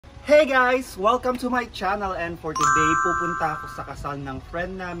Hey guys! Welcome to my channel, and for today pupunta ako sa kasal ng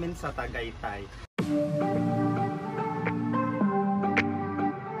friend namin sa Tagaytay.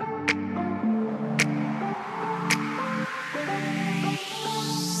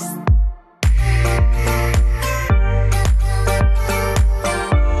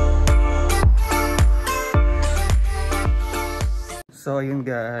 So yun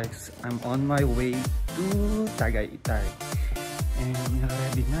guys, I'm on my way to Tagaytay. And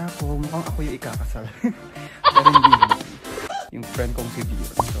ready na ako. Mukhang ako yung ikakasal. Pero hindi naman. Yung friend kong si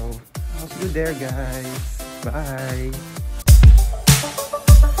Dion. So, I'll see you there guys. Bye!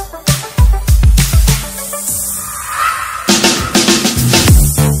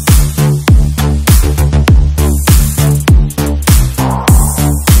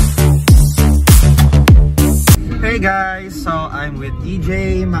 Hey guys! So, I'm with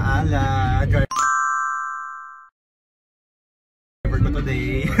DJ Maala.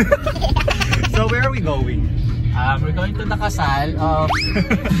 Today. So where are we going? We're going to the kasal of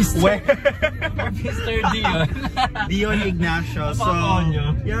Mr. Dion. Dion Ignacio. So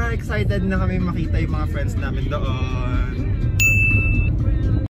yeah, excited na kami makita yung mga friends namin doon.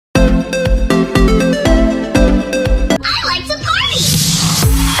 I like to party.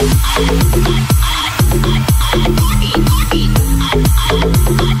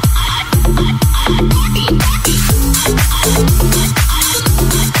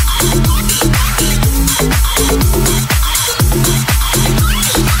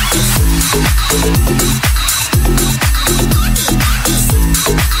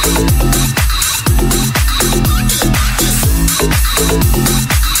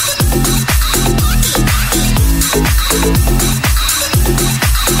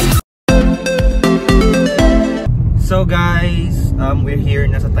 So guys, we're here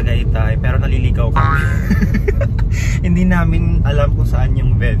na sa Tagaytay pero naliligaw kami. Hindi namin alam kung saan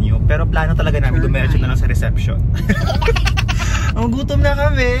yung venue, pero plano talaga namin dumiretso na lang sa reception. Ang gutom na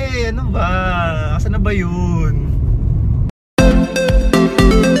kami. Ano ba? Asan na ba yun?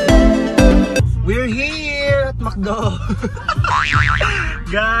 We're here at McDo.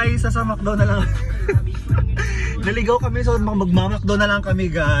 Guys, sa McDo na lang. Naligaw kami, so magma-McDo na lang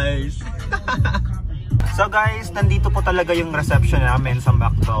kami guys. So guys, nandito po talaga yung reception namin sa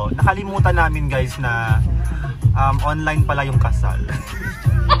McDo. Nakalimutan namin guys na online pala yung kasal.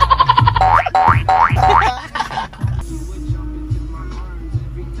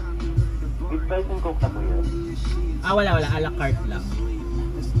 With price and coke na po yun? Wala. A la carte lang.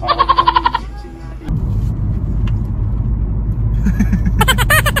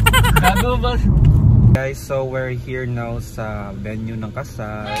 Gago ba? Guys, so we're here now sa venue ng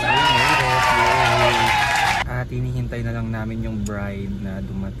kasal. At hinihintay na lang namin yung bride na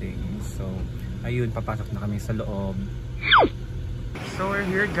dumating. So, ayun, papasok na kami sa loob. So, we're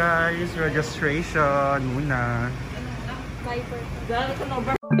here guys. Registration muna.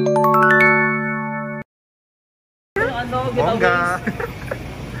 Bongga!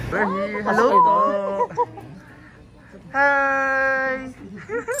 We're here. Hello po! Hi!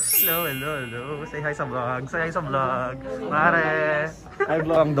 Hello. Say hi sa vlog. Say hi sa vlog. Mare! Hi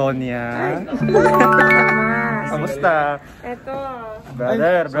vlog. Ang Donya. Kamusta? Eto.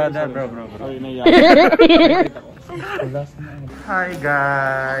 Brother, bro. Hi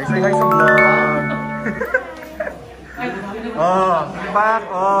guys. Say hi sa vlog. Oh, pak.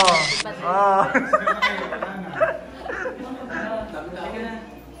 Oh.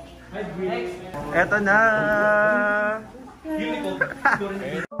 Eto na.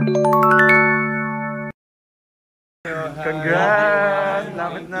 Congrats!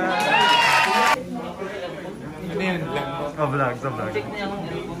 Lapit na. Vlog.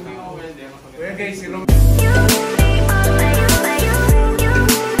 Hi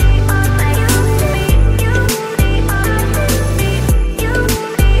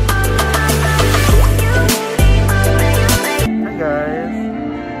guys.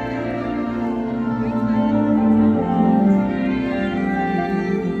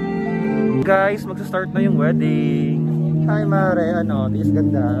 Guys, magsa-start na yung wedding. Hi Mare, tiis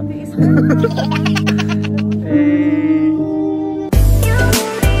ganda. Hey.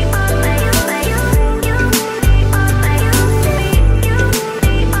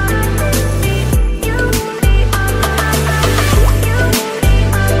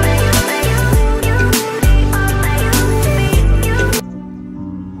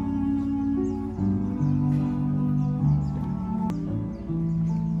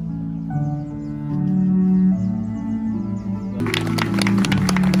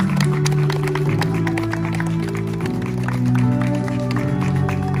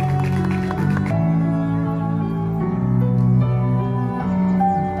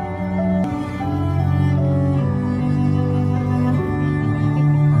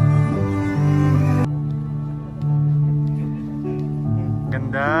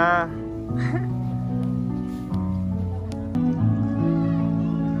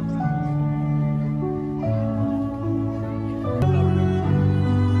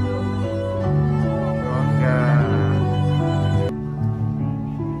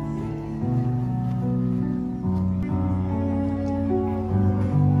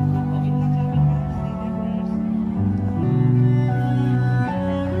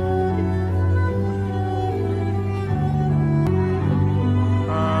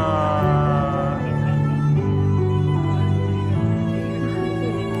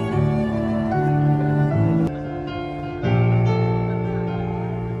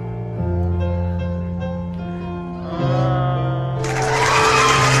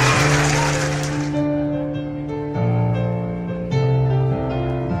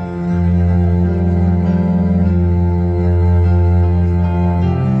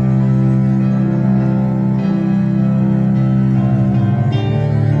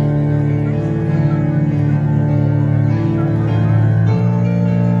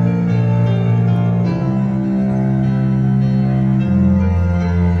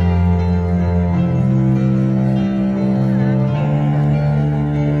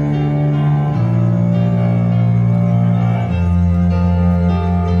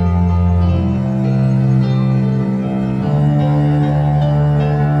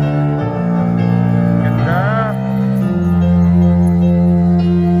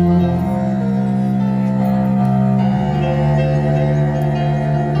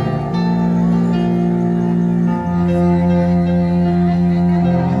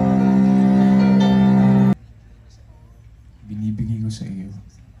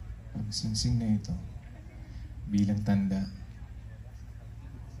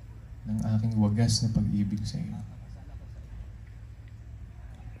 ng aking wagas na pag-ibig sa iyo.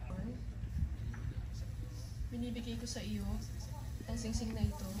 Binibigay ko sa iyo ang singsing na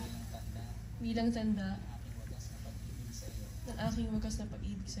ito bilang tanda ng aking wagas na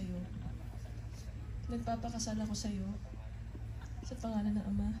pag-ibig sa iyo. Nagpapakasal ako sa iyo sa pangalan ng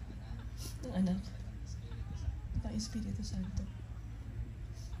Ama, ng Anak, at ng Espiritu Santo.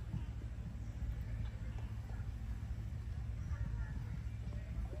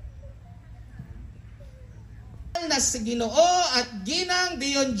 Na si Ginoo at Ginang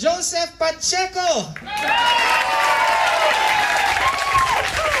Dion Joseph Pacheco.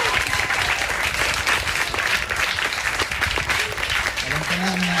 Alam ko na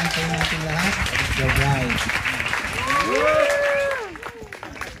ang naantay natin lahat. Let's go, guys.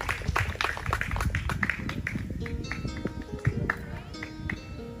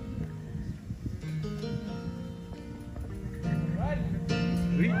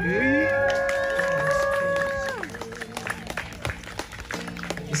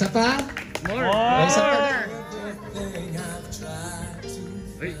 Isa pa? More! Isa pa.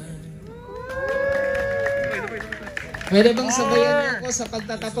 Pwede bang sabayan niyo ako sa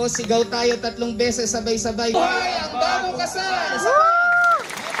pagtatapos? Sigaw tayo 3 beses sabay-sabay. Mabuhay ang bagong kasal!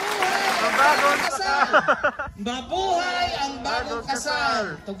 Mabuhay ang bagong kasal! Mabuhay ang bagong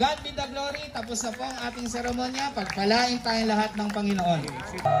kasal! To God be the glory. Tapos na po ang ating seremonya. Pagpalain tayong lahat ng Panginoon.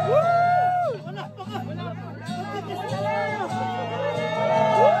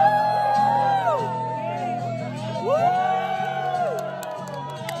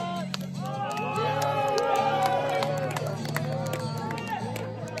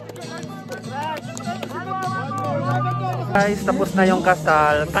 Guys, tapos na yung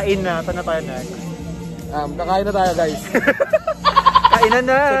kasal. Kain na. Saan na tayo next? Kakain na tayo, guys. Kainan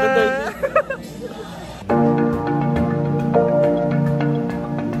na!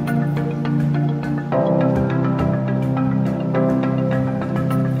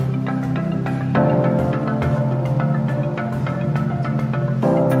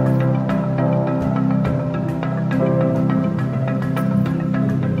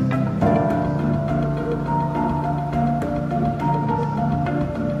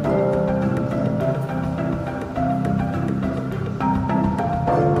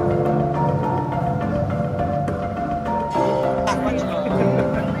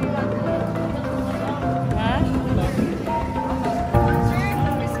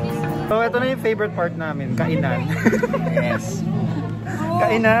 So, ito na yung favorite part namin, kainan. Yes.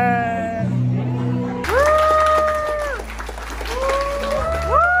 Kainan!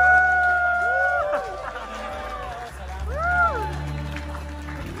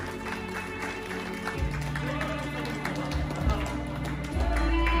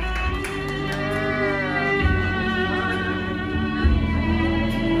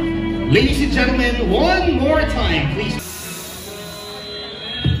 Ladies and gentlemen, one more time, please.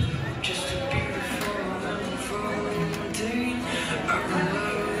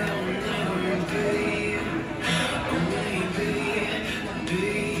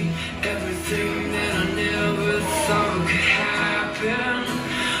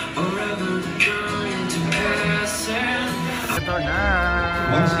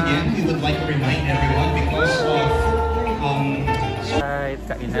 Once again, we would like to remind everyone because of Right,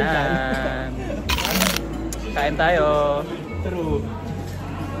 kainan. Kain tayo. True.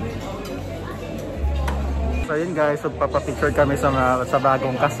 So yun guys, magpapapicture kami sa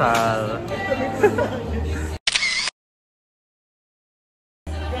bagong kasal.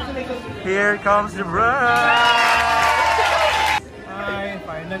 Here comes the bride! Hi,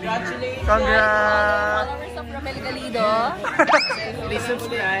 finally. Congratulations! Congrats! Followers of Rom Galido. Please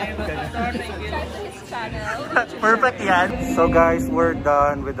subscribe. Subscribe to his channel. Perfect yan. So guys, we're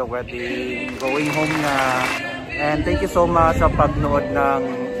done with the wedding. Going home na. And thank you so much sa pagnood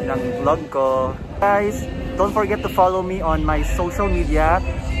ng vlog ko. Guys, don't forget to follow me on my social media.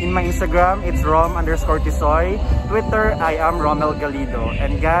 In my Instagram, it's rom_tisoy. Twitter, I am Rom Galido.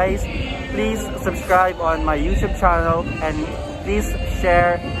 And guys, please subscribe on my YouTube channel and please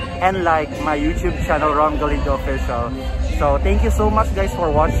share and like my YouTube channel, Rom Galido Official. So thank you so much guys for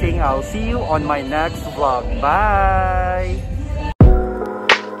watching. I'll see you on my next vlog. Bye!